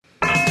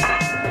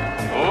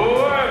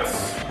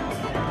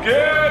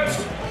Get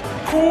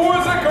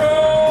quizzical!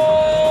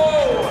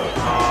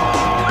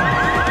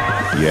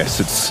 Yes,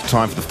 it's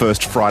time for the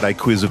first Friday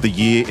quiz of the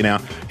year in our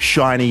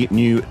shiny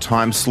new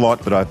time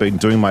slot that I've been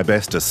doing my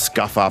best to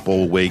scuff up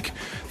all week.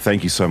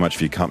 Thank you so much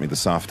for your company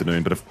this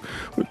afternoon. But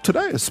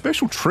today, a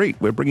special treat.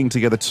 We're bringing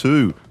together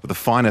two of the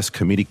finest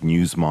comedic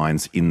news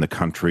minds in the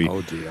country.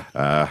 Oh, dear.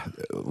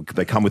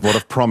 They come with a lot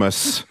of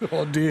promise.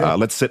 Oh, dear.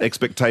 Let's set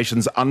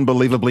expectations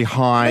unbelievably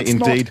high. Let's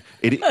indeed.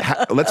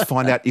 Let's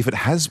find out if it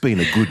has been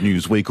a good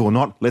news week or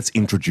not. Let's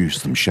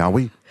introduce them, shall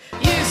we?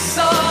 You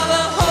saw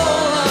the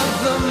whole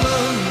of the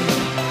moon.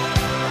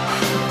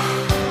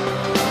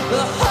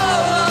 The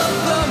whole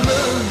of the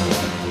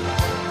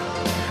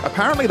moon.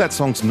 Apparently that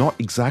song's not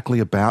exactly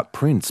about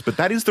Prince, but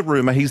that is the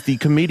rumour. He's the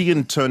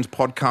comedian turned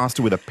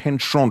podcaster with a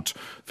penchant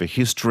for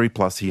history,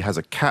 plus he has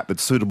a cat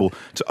that's suitable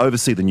to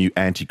oversee the new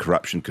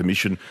Anti-Corruption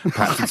Commission.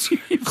 Perhaps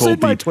it's called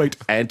the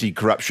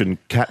Anti-Corruption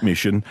Cat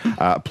Mission.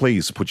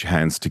 Please put your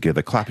hands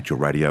together, clap at your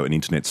radio and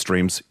internet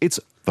streams. It's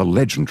the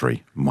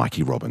legendary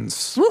Mikey Robbins.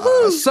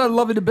 So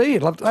lovely to be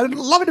here. I'd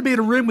love to be in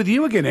a room with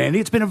you again, Andy.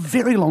 It's been a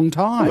very long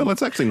time. Well,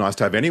 it's actually nice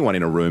to have anyone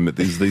in a room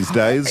these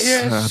days,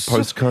 Yes.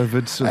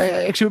 post-COVID.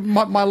 Actually,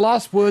 my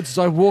last words as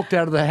I walked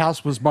out of the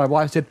house was my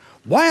wife said,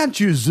 "Why aren't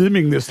you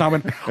Zooming this?" And I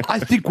went, "I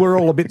think we're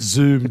all a bit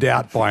zoomed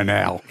out by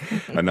now."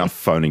 Enough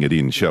phoning it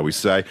in, shall we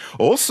say.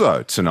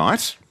 Also,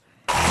 tonight...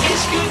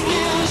 It's good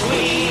news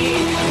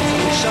week.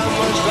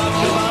 Someone's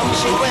dropped a bomb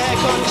somewhere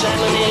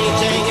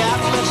contaminating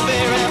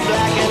atmosphere and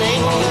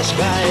blackening the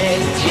sky.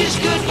 It's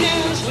good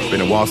news week.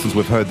 Been a while since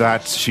we've heard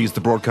that. She's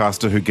the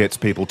broadcaster who gets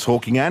people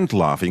talking and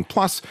laughing.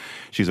 Plus,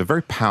 she's a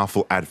very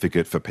powerful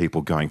advocate for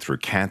people going through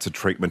cancer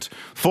treatment,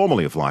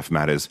 formerly of Life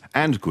Matters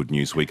and Good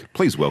News Week.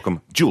 Please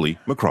welcome Julie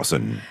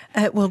McCrossan.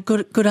 Well,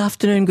 good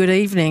afternoon, good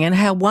evening, and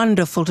how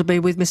wonderful to be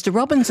with Mr.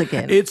 Robbins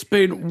again. It's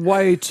been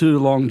way too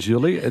long,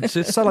 Julie. It's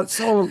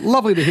so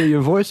lovely to hear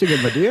your voice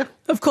again, my dear.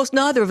 Of course,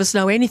 neither of us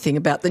know anything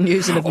about the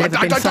news and have never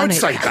been funny. Don't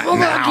say that Well,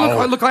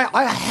 now. look,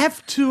 I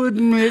have to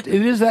admit,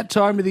 it is that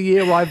time of the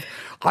year where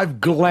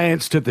I've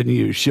glanced at the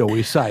news, shall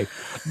we say.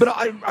 But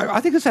I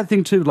think it's that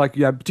thing too, like,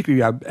 you know,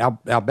 particularly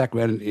our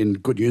background in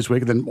Good News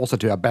Week and then also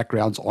to our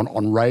backgrounds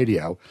on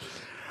radio.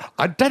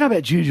 I don't know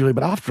about you, Julie,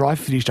 but after I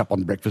finished up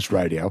on breakfast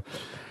radio,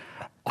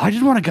 I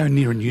didn't want to go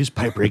near a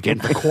newspaper again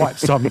for quite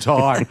some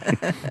time.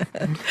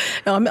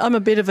 I'm a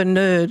bit of a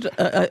nerd.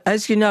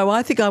 As you know,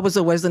 I think I was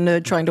always the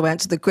nerd trying to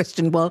answer the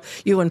question while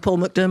you and Paul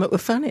McDermott were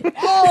funny.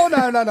 Oh,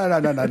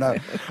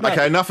 no.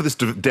 Okay, enough of this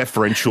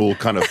deferential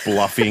kind of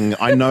bluffing.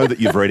 I know that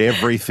you've read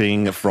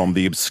everything from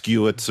the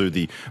obscure to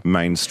the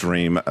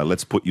mainstream.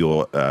 Let's put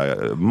your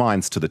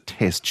minds to the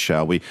test,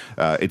 shall we?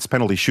 It's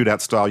penalty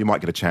shootout style. You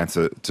might get a chance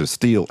to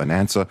steal an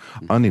answer.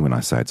 Only when I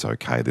say it's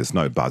okay. There's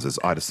no buzzers.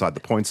 I decide the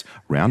points.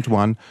 Round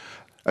one.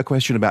 A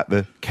question about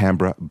the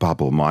Canberra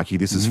bubble. Mikey,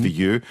 this is for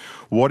you.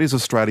 What is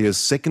Australia's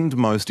second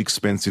most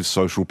expensive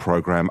social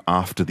program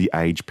after the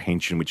age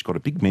pension, which got a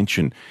big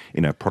mention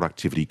in a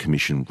Productivity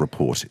Commission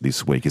report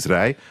this week? Is it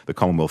A, the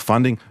Commonwealth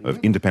funding of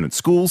independent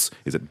schools?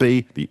 Is it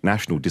B, the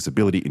National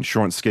Disability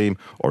Insurance Scheme?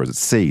 Or is it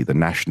C, the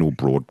National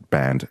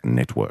Broadband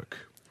Network?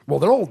 Well,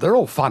 they're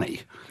all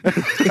funny.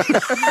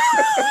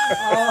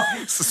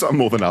 Some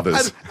more than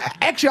others.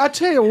 Actually, I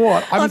tell you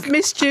what, I've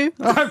missed you.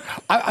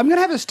 I'm going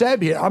to have a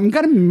stab here. I'm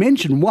going to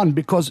mention one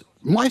because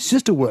my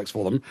sister works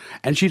for them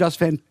and she does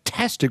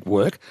fantastic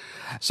work.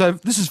 So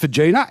this is for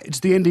Gina. It's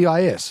the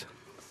NDIS.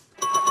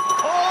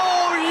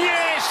 Oh,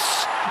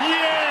 yes!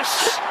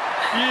 Yes!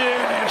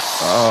 Yes!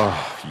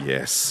 Oh,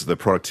 yes. The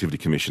Productivity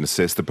Commission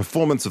assessed the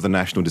performance of the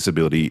National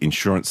Disability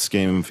Insurance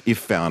Scheme. If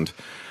found,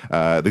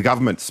 the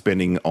government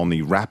spending on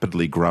the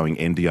rapidly growing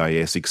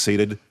NDIS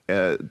exceeded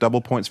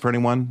double points for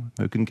anyone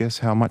who can guess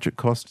how much it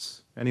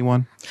costs.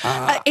 Anyone?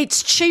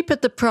 It's cheap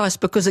at the price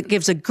because it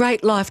gives a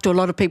great life to a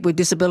lot of people with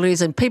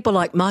disabilities, and people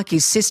like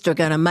Mikey's sister are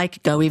going to make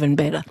it go even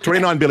better.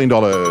 $29 billion.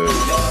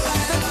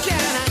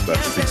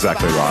 That's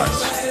exactly right.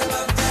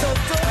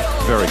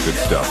 Very good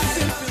stuff.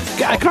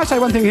 Can I say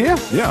one thing here?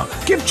 Yeah.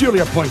 Give Julie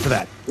a point for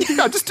that.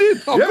 Yeah, I just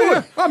did. Oh,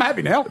 good. I'm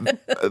happy now.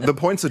 The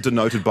points are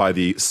denoted by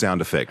the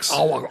sound effects.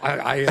 Oh,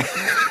 I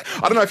I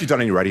don't know if you've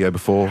done any radio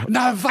before.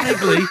 no,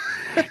 vaguely.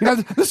 You know,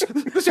 this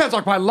sounds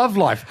like my love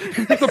life.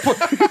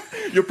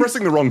 You're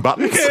pressing the wrong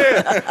button.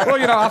 Well,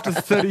 you know, after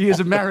 30 years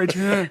of marriage.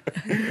 Yeah.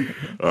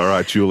 All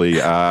right, Julie,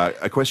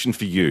 a question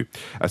for you.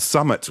 A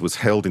summit was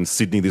held in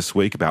Sydney this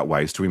week about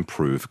ways to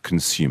improve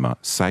consumer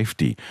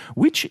safety.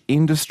 Which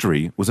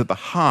industry was at the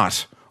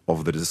heart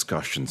of the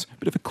discussions? A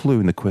bit of a clue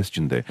in the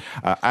question there.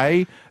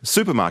 A,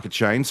 supermarket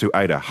chains who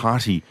ate a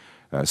hearty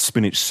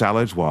spinach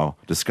salad while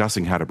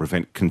discussing how to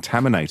prevent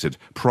contaminated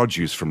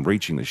produce from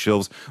reaching the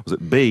shelves? Was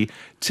it B,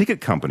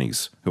 ticket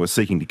companies who are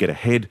seeking to get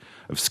ahead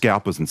of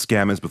scalpers and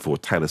scammers before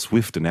Taylor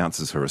Swift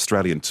announces her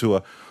Australian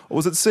tour? Or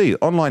was it C,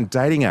 online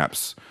dating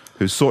apps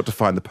who sought to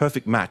find the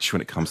perfect match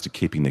when it comes to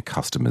keeping their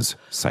customers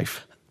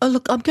safe? Oh,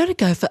 look, I'm going to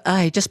go for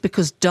A, just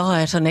because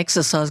diet and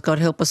exercise, God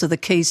help us, are the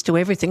keys to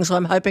everything, so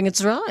I'm hoping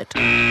it's right.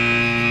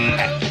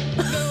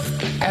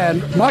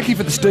 And Mikey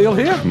for the steal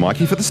here.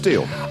 Mikey for the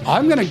steal.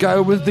 I'm going to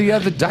go with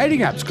the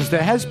dating apps because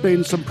there has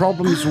been some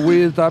problems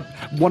with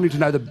wanting to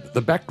know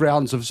the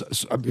backgrounds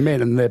of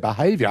men and their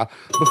behaviour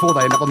before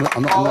they end up on the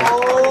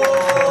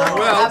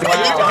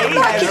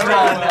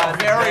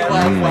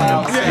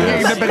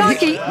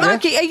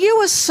Mikey, are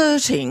you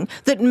asserting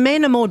that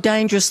men are more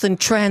dangerous than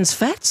trans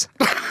fats?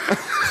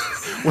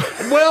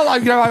 Well,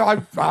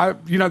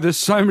 there's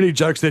so many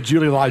jokes that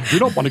Julie and I do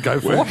not want to go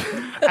for.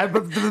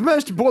 But the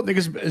most important thing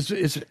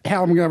is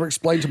how I'm going to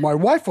explain to my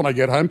wife when I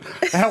get home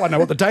how I know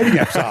what the dating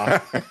apps are.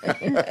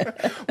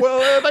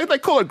 Well, they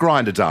call it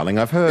Grindr, darling.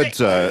 I've heard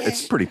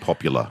it's pretty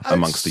popular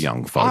amongst the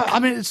young folk. I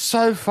mean, it's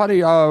so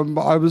funny. I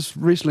was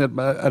recently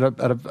at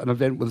an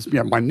event with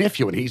my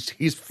nephew and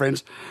his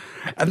friends,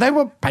 and they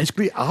were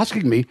basically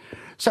asking me,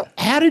 so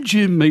how did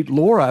you meet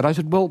Laura? And I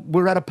said, well,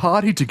 we're at a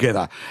party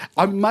together.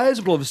 I may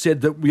as well have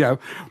said that we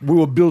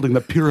were building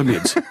the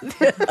pyramids.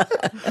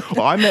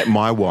 Well, I met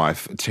my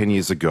wife 10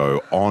 years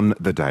ago on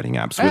the dating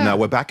apps when they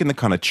were back in the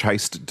kind of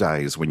chaste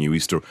days when you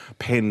used to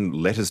pen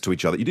letters to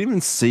each other. You didn't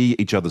even see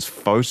each other's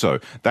photo.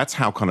 That's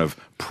how kind of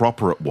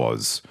proper it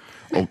was,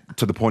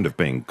 to the point of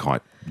being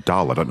quite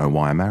dull. I don't know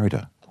why I married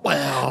her.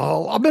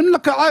 Well, I mean,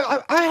 look,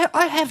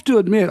 I have to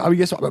admit,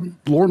 yes,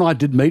 Laura and I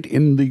did meet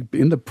in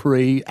the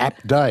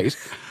pre-app days,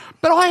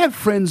 but I have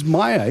friends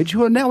my age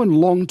who are now in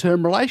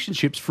long-term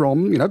relationships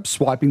from,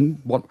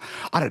 swiping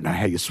I don't know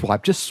how you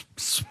swipe, just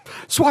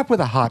swipe where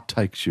the heart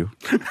takes you.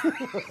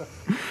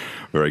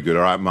 Very good.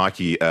 All right,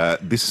 Mikey,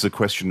 this is a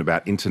question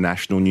about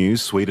international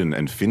news. Sweden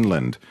and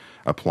Finland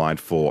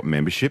applied for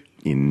membership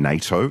in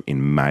NATO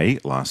in May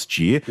last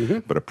year,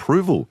 but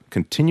approval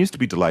continues to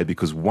be delayed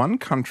because one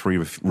country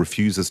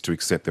refuses to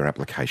accept their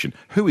application.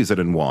 Who is it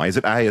and why? Is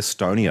it A,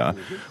 Estonia,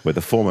 where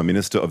the former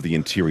Minister of the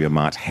Interior,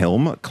 Mart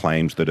Helm,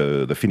 claimed that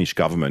the Finnish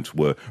government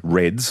were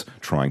Reds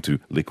trying to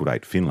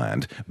liquidate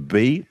Finland?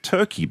 B,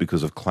 Turkey,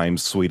 because of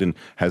claims Sweden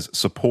has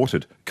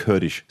supported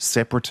Kurdish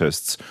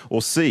separatists?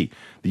 Or C,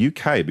 the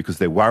UK, because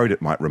they're worried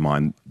it might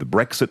remind the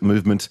Brexit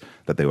movement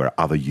that there were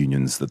other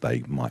unions that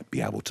they might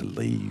be able to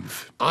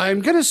leave?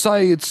 I'm going to say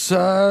it's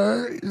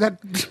that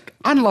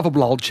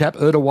unlovable old chap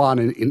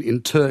Erdogan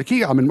in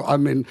Turkey. I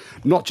mean,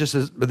 not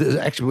just but there's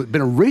actually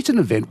been a recent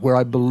event where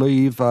I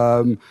believe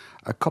a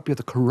copy of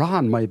the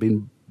Quran may have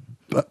been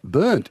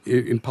burnt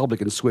in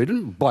public in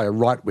Sweden by a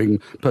right-wing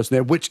person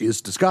there, which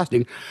is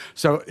disgusting.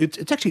 So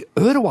it's actually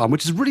Erdogan,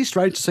 which is really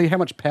strange to see how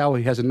much power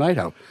he has in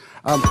NATO.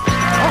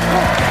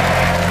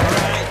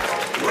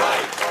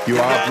 You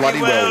are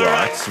bloody well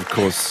right. Of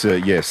course,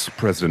 yes,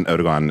 President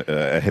Erdogan,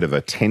 ahead of a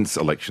tense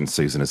election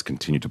season, has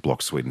continued to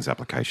block Sweden's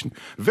application.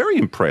 Very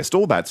impressed.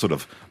 All that sort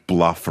of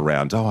bluff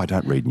around, I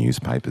don't read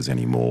newspapers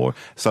anymore.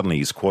 Suddenly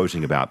he's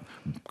quoting about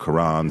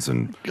Qurans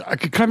and...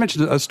 Can I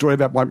mention a story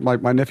about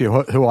my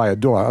nephew, who I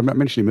adore? I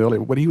mentioned him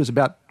earlier. When he was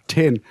about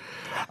 10,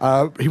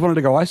 he wanted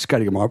to go ice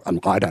skating, and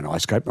I don't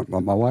ice skate,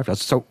 my wife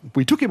does. So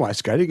we took him ice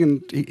skating,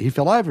 and he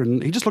fell over,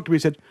 and he just looked at me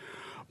and said,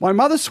 my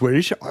mother's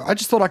Swedish, I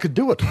just thought I could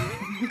do it.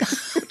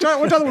 Which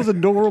I thought was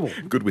adorable.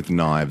 Good with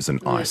knives and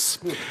ice.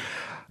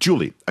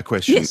 Julie, a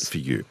question for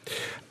you.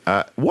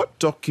 What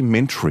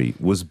documentary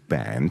was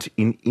banned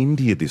in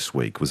India this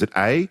week? Was it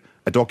A,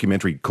 a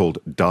documentary called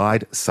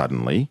Died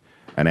Suddenly,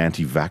 an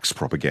anti-vax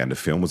propaganda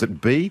film? Was it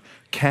B,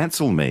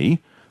 Cancel Me,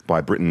 by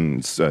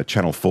Britain's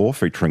Channel 4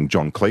 featuring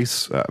John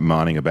Cleese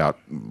mining about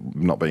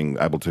not being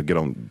able to get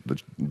on the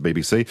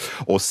BBC?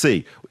 Or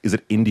C, is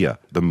it India,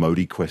 the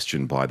Modi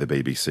question by the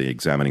BBC,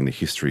 examining the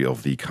history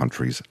of the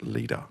country's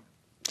leader?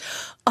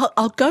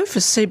 I'll go for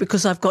C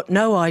because I've got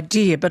no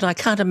idea, but I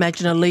can't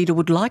imagine a leader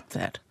would like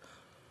that.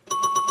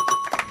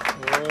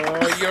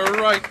 Oh, you're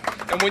right.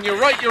 And when you're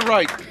right, you're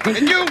right.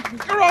 And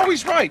you're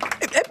always right.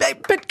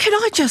 But can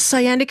I just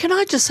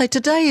say,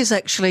 today is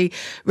actually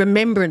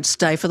Remembrance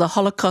Day for the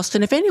Holocaust,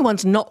 and if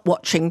anyone's not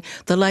watching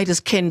the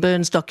latest Ken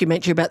Burns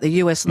documentary about the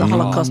US and the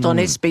Holocaust on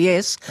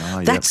SBS,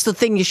 that's the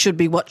thing you should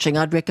be watching.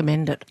 I'd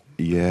recommend it.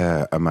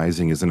 Yeah,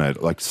 amazing, isn't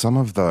it? Like some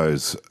of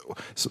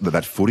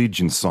that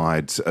footage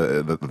inside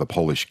the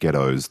Polish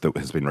ghettos that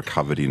has been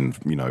recovered in,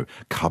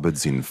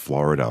 cupboards in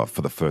Florida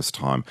for the first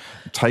time,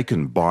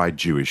 taken by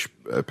Jewish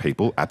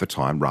people at the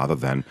time rather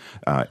than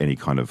any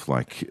kind of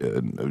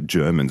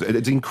Germans.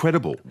 It's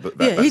incredible.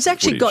 He's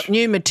actually footage. got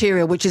new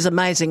material, which is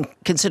amazing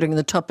considering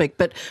the topic,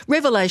 but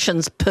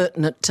revelation's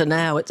pertinent to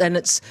now, and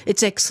it's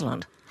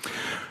excellent.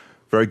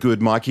 Very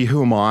good, Mikey.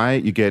 Who am I?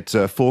 You get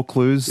 4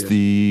 clues. Yes.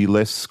 The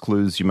less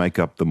clues you make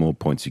up, the more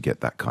points you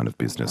get, that kind of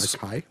business.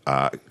 Okay.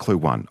 Clue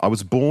 1. I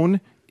was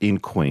born in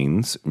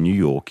Queens, New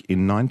York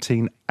in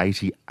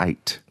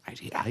 1988.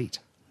 88.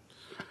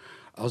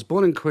 I was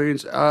born in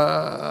Queens.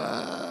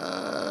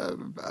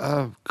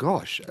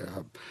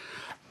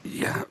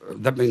 Yeah,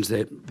 that means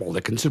they're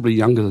considerably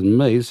younger than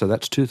me, so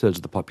that's 2/3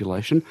 of the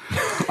population.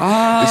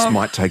 This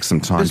might take some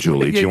time,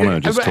 Julie. Do you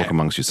want to just talk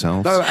amongst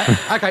yourselves? No,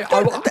 okay,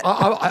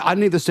 I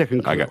need the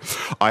second clue. Okay.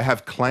 I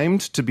have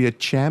claimed to be a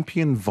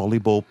champion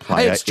volleyball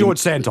player. Hey, it's George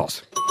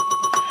Santos.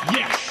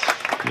 Yes.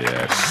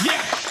 Yes.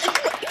 Yes.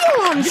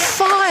 You're on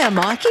fire,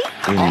 Mikey.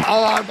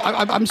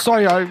 I'm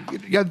sorry.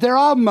 There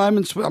are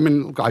moments. I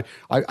mean, look,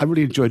 I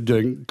really enjoyed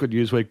doing Good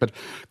News Week, but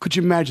could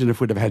you imagine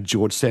if we'd have had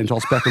George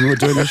Santos back when we were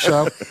doing the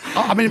show?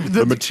 I mean,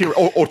 The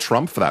material, or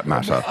Trump for that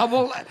matter.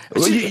 well,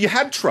 Well, you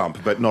had Trump,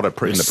 but not in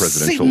the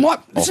presidential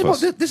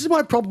this is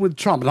my problem with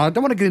Trump, and I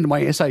don't want to get into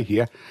my essay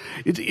here.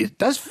 It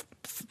does.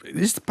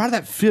 This is part of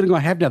that feeling I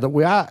have now that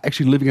we are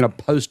actually living in a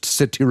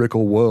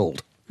post-satirical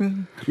world.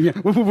 Yeah,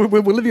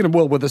 we're living in a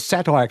world where the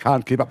satire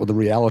can't keep up with the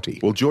reality.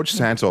 Well, George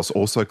Santos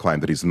also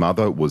claimed that his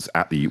mother was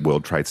at the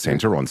World Trade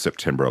Center on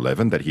September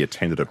 11, that he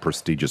attended a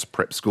prestigious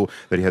prep school,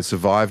 that he has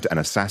survived an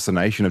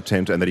assassination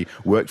attempt, and that he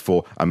worked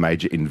for a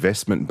major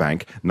investment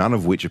bank, none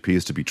of which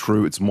appears to be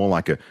true. It's more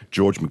like a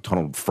George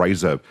MacDonald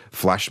Fraser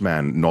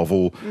Flashman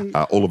novel.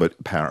 All of it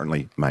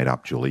apparently made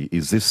up, Julie.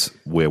 Is this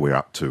where we're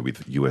up to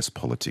with US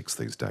politics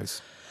these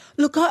days?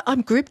 Look,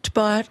 I'm gripped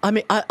by it. I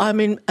mean, I'm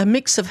in a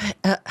mix of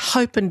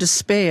hope and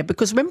despair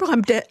because remember,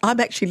 I'm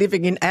actually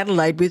living in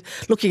Adelaide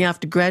with looking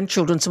after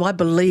grandchildren, so I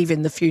believe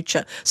in the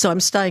future. So I'm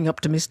staying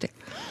optimistic.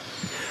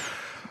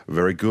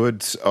 Very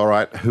good. All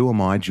right. Who am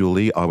I,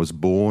 Julie? I was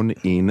born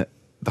in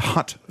the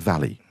Hutt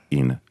Valley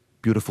in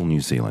beautiful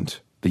New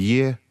Zealand. The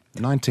year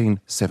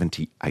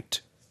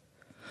 1978.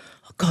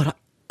 Oh, God,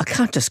 I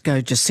can't just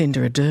go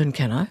Jacinda Ardern,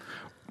 can I?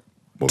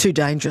 Well, Too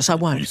dangerous. I You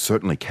won't.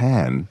 certainly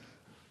can.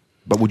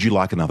 But would you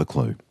like another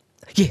clue?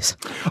 Yes.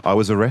 I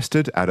was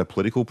arrested at a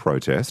political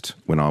protest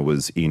when I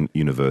was in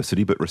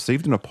university, but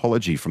received an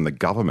apology from the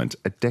government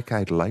a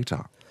decade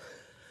later.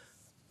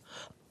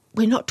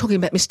 We're not talking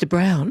about Mr.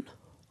 Brown.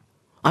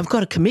 I've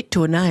got to commit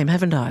to a name,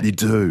 haven't I? You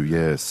do,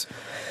 yes.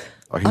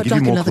 I can I'd give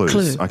like you more another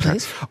clues. clue,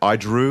 please. I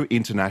drew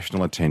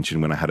international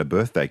attention when I had a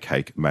birthday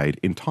cake made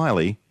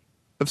entirely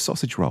of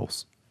sausage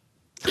rolls.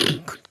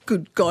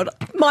 Good God.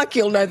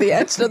 Mikey will know the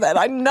answer to that.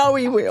 I know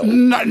he will.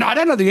 No, I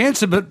don't know the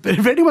answer, but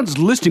if anyone's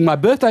listening, my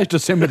birthday's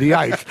December the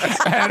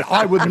 8th, and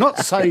I would not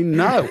say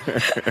no.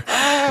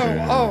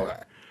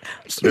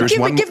 There is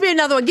one Give me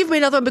another one. Give me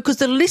another one because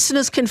the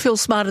listeners can feel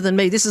smarter than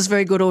me. This is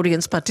very good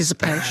audience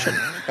participation.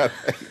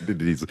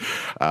 It is.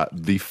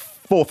 The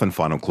fourth and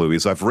final clue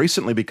is I've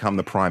recently become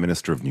the Prime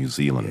Minister of New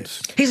Zealand.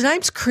 His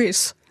name's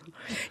Chris.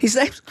 His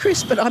name's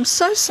Chris, but I'm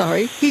so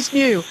sorry. He's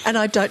new and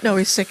I don't know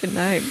his second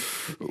name.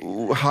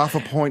 Ooh, half a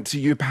point to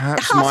you,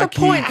 perhaps, Half a Mikey.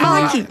 point,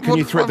 Mikey. Can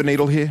you thread the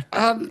needle here?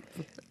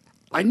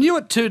 I knew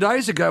it 2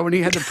 days ago when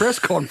he had the press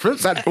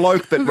conference. That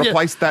bloke that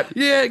replaced that...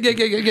 Yeah.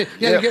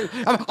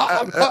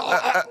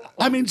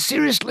 I mean,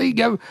 seriously,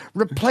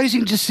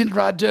 replacing Jacinda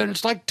Ardern,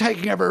 it's like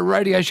taking over a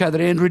radio show that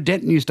Andrew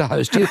Denton used to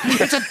host.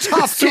 It's a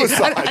tough gig.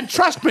 And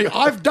trust me,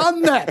 I've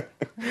done that.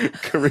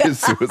 Career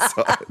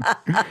suicide.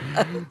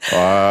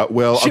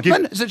 Well,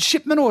 Shipman? Is it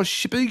Shipman or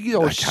Shippy?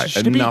 Or Okay,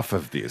 Shippy? enough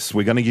of this.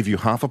 We're going to give you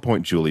half a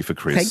point, Julie, for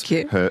Chris. Thank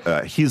you.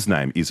 His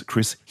name is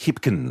Chris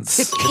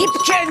Hipkins.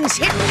 Hipkins.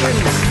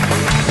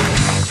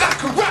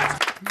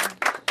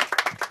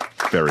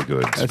 Very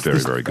good.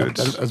 Very good.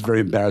 That's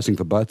very embarrassing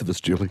for both of us,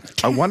 Julie.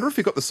 I wonder if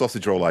he got the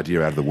sausage roll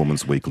idea out of the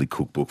Woman's Weekly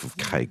cookbook of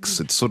cakes.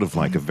 It's sort of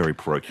like a very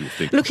parochial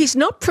thing. Look, he's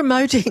not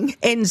promoting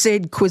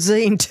NZ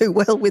cuisine too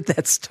well with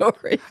that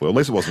story. Well, at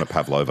least it wasn't a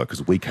pavlova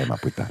because we came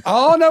up with that.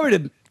 Oh, no, we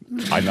didn't.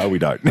 I know we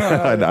don't.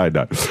 I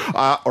know.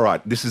 All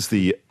right, this is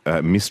the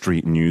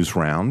mystery news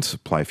round.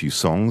 Play a few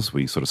songs.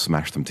 We sort of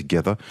smash them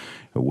together.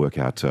 We'll work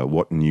out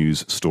what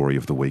news story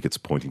of the week it's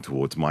pointing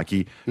towards.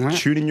 Mikey, right.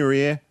 Tune in your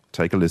ear.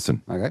 Take a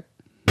listen. Okay.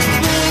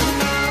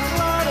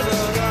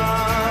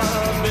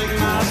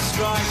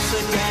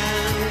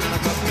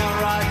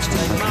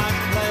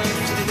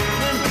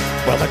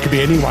 Well, that could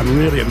be anyone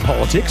really in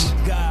politics.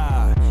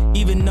 God,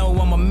 even though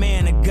I'm a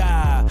man of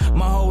God,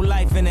 my whole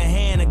life in the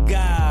hand of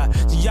God.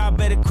 So y'all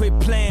better quit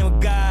playing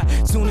with God.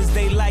 Soon as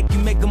they like you,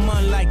 make them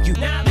unlike you.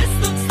 Now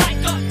this looks like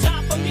up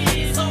top for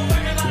me, so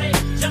everybody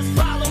just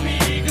follow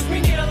me, cause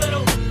we need a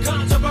little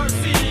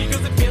controversy,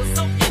 cause it feels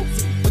so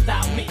empty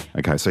without me.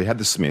 Okay, so you had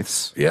the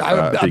Smiths.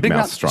 Yeah, Big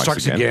Mouth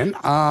Strikes Again.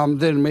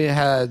 Then we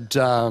had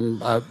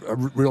a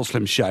Real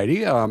Slim Shady,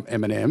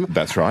 Eminem.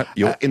 That's right.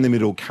 You're in the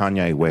middle,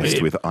 Kanye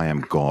West with I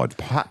Am God.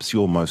 Perhaps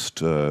your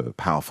most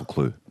powerful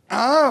clue.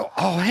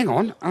 Hang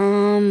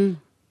on.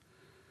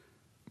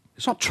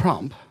 It's not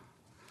Trump,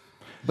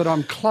 but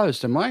I'm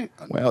close, am I?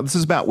 Well, this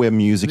is about where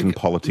music and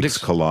politics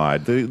Nick-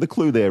 collide. The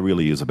clue there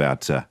really is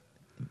about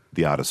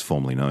the artist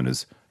formerly known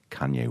as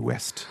Kanye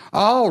West.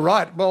 Oh,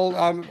 right. Well,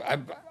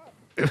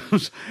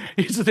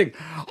 here's the thing.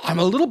 I'm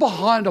a little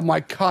behind on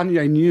my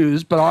Kanye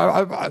news, but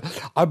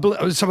I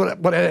believe someone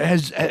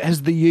has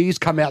the Yeez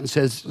come out and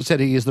said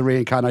he is the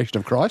reincarnation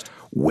of Christ.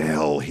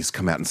 Well, he's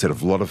come out and said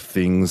a lot of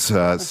things,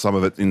 some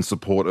of it in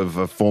support of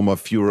a former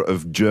Führer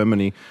of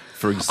Germany,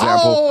 for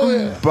example. Oh,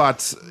 yeah.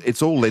 But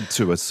it's all led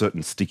to a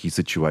certain sticky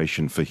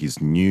situation for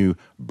his new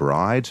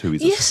bride, who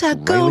is Yes, our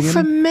Australian. girl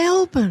from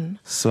Melbourne.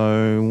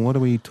 So what do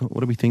we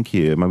think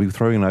here? Maybe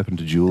throwing it open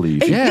to Julie.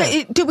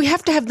 Do we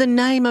have to have the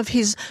name of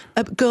his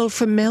girl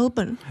from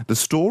Melbourne? The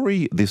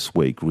story this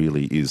week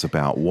really is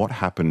about what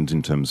happened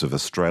in terms of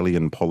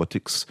Australian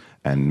politics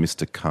and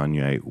Mr.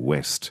 Kanye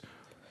West.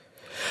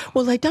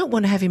 Well, they don't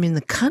want to have him in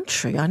the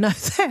country. I know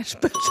that,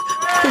 but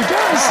who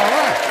does?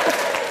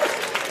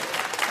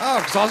 Oh,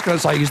 because I was going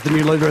to say he's the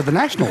new leader of the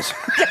Nationals.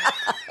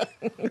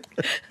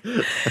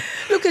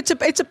 Look,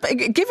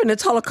 given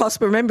it's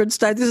Holocaust Remembrance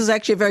Day, this is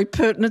actually a very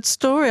pertinent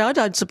story. I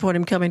don't support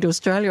him coming to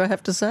Australia, I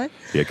have to say.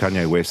 Yeah,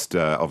 Kanye West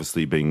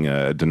obviously being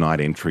denied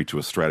entry to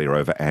Australia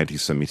over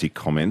anti-Semitic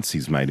comments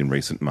he's made in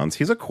recent months.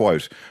 Here's a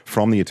quote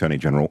from the Attorney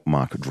General,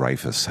 Mark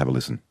Dreyfus. Have a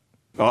listen.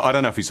 I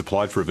don't know if he's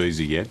applied for a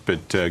visa yet,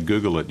 but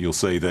Google it. You'll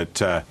see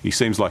that he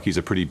seems like he's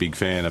a pretty big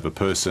fan of a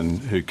person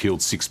who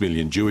killed 6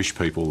 million Jewish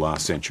people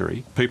last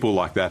century. People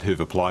like that who've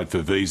applied for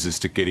visas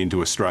to get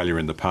into Australia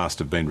in the past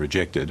have been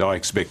rejected. I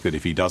expect that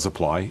if he does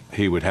apply,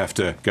 he would have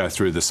to go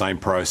through the same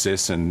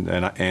process and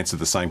answer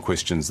the same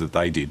questions that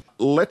they did.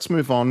 Let's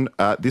move on.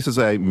 This is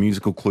a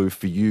musical clue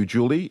for you,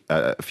 Julie.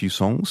 A few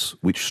songs.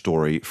 Which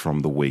story from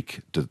the week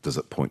does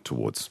it point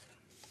towards?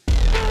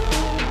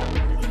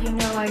 You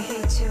know I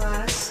hate to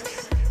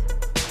ask,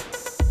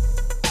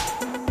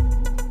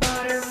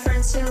 but our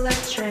friend's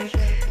electric.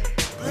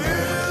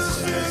 This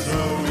is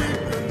a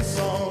weeping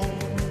song,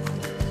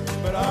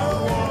 but I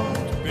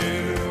won't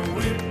be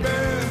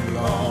weeping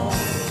long.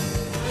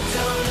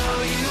 Don't know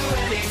you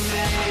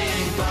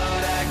anything,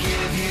 but I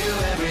give you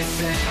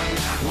everything.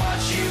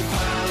 Watch you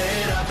pile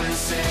it up and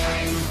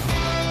sing.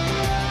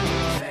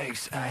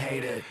 Thanks, I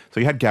hate it. So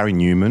you had Gary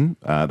Newman,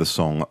 the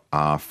song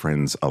Our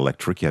Friends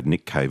Electric. You had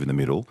Nick Cave in the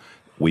middle,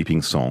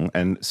 Weeping Song,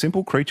 and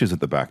Simple Creatures at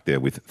the back there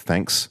with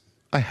Thanks,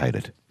 I Hate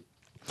It.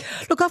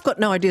 Look, I've got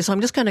no idea, so I'm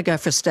just going to go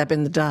for a stab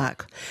in the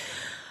dark.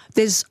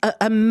 There's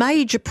a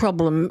major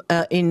problem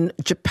in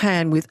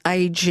Japan with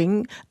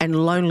ageing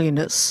and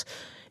loneliness.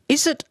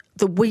 Is it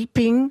the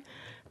weeping,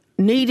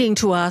 needing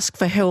to ask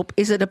for help?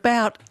 Is it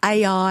about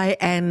AI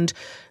and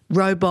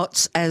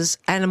robots as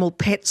animal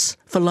pets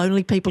for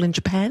lonely people in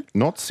Japan?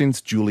 Not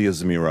since Julia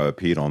Zamiro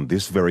appeared on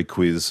this very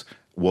quiz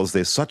was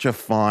there such a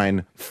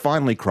finely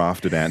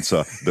crafted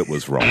answer that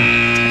was wrong.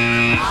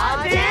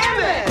 Ah,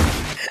 damn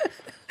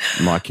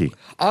it! Mikey.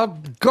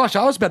 Gosh,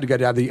 I was about to go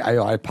down the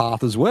AI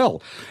path as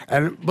well.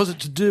 And was it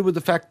to do with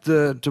the fact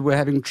that we're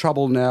having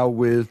trouble now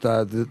with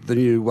the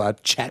new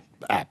chat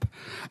app,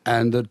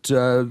 and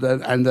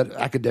that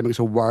academics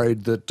are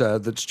worried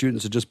that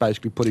students are just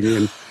basically putting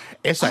in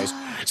essays?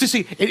 So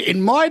see,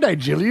 in my day,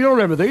 Jill, you'll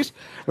remember these.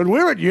 When we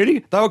were at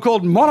uni, they were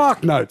called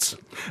Monarch Notes.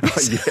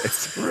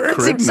 Yes,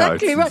 That's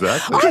exactly right.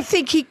 Exactly. I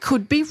think he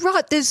could be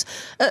right. There's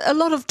a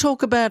lot of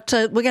talk about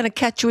we're going to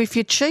catch you if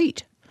you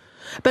cheat.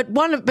 But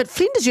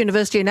Flinders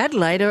University in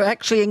Adelaide are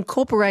actually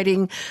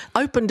incorporating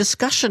open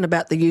discussion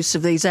about the use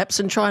of these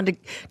apps and trying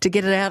to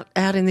get it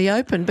out in the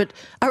open. But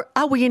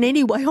are we in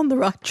any way on the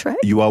right track?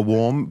 You are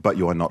warm, but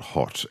you are not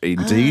hot.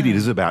 Indeed, It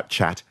is about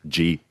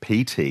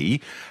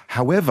ChatGPT.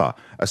 However,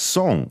 a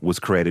song was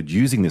created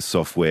using this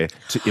software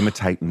to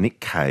imitate Nick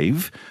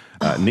Cave.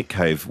 Nick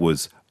Cave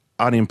was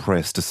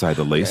unimpressed, to say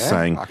the least,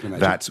 saying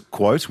that,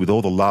 quote, with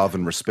all the love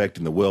and respect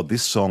in the world,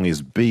 this song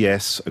is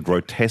BS, a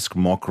grotesque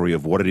mockery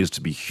of what it is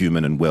to be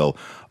human, and, well,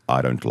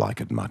 I don't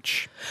like it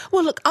much.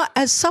 Well, look,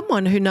 as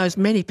someone who knows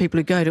many people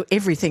who go to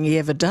everything he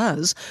ever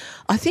does,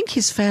 I think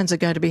his fans are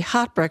going to be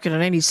heartbroken at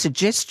any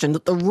suggestion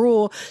that the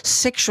raw,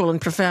 sexual and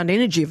profound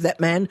energy of that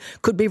man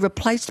could be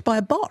replaced by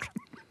a bot.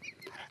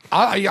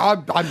 Half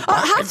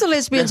the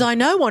lesbians I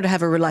know want to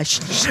have a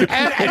relationship.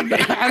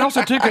 And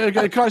also, too,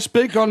 can I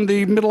speak on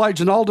the middle-aged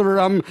and older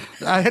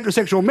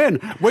heterosexual men?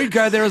 We'd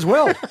go there as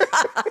well.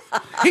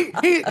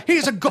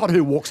 He's a god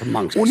who walks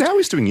amongst us. Well, now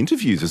he's doing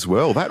interviews as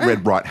well. That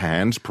Red Right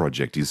Hand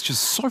project is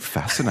just so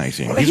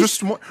fascinating.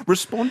 He's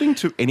responding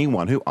to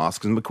anyone who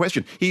asks him a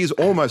question. He is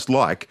almost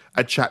like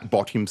a chat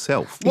bot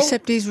himself.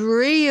 Except he's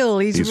real.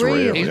 He's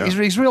real.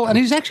 He's real, and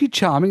he's actually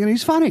charming and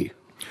he's funny.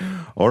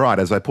 All right,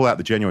 as I pull out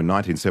the genuine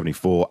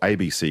 1974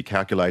 ABC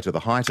calculator,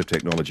 the height of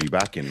technology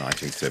back in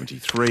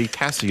 1973,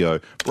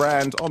 Casio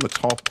brand on the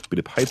top, bit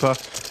of paper.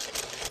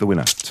 The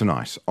winner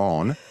tonight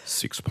on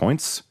 6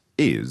 points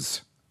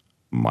is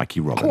Mikey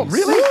Robbins. Oh,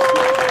 really?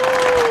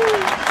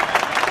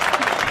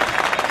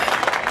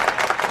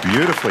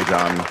 Beautifully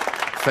done.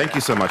 Thank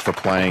you so much for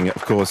playing.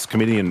 Of course,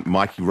 comedian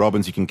Mikey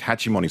Robbins, you can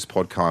catch him on his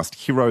podcast,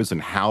 Heroes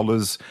and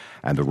Howlers,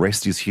 and the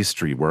rest is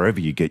history, wherever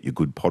you get your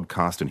good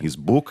podcast. And his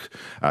book,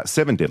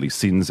 7 Deadly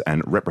Sins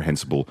and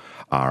Reprehensible,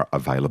 are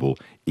available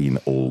in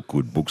all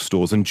good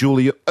bookstores. And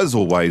Julia, as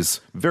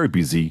always, very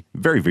busy,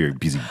 very, very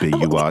busy bee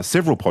you are.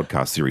 Several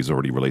podcast series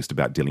already released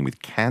about dealing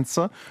with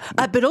cancer.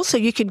 But also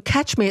you can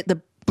catch me at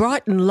the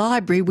Brighton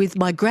Library with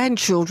my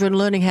grandchildren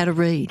learning how to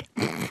read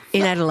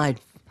in Adelaide.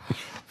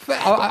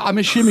 I'm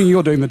assuming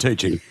you're doing the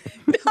teaching.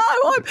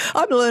 No,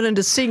 I'm learning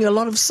to sing a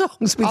lot of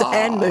songs with the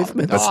hand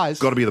movements. That's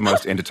got to be the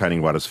most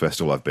entertaining writers'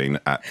 festival I've been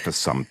at for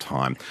some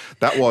time.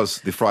 That was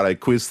the Friday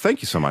quiz.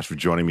 Thank you so much for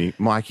joining me,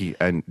 Mikey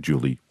and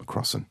Julie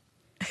McCrossan.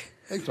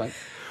 Thanks, mate.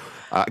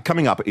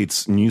 Coming up,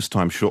 it's news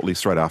time shortly.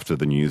 Straight after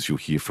the news, you'll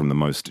hear from the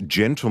most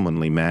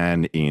gentlemanly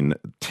man in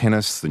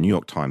tennis, the New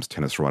York Times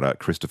tennis writer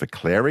Christopher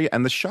Clarey,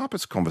 and the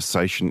sharpest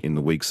conversation in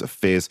the week's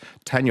affairs,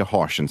 Tanya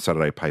Hosch, and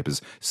Saturday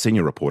Paper's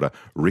senior reporter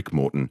Rick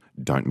Morton.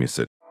 Don't miss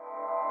it.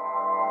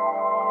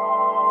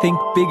 think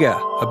bigger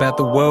about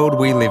the world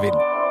we live in.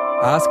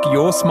 Ask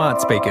your smart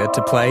speaker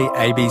to play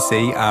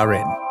ABC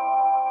RN.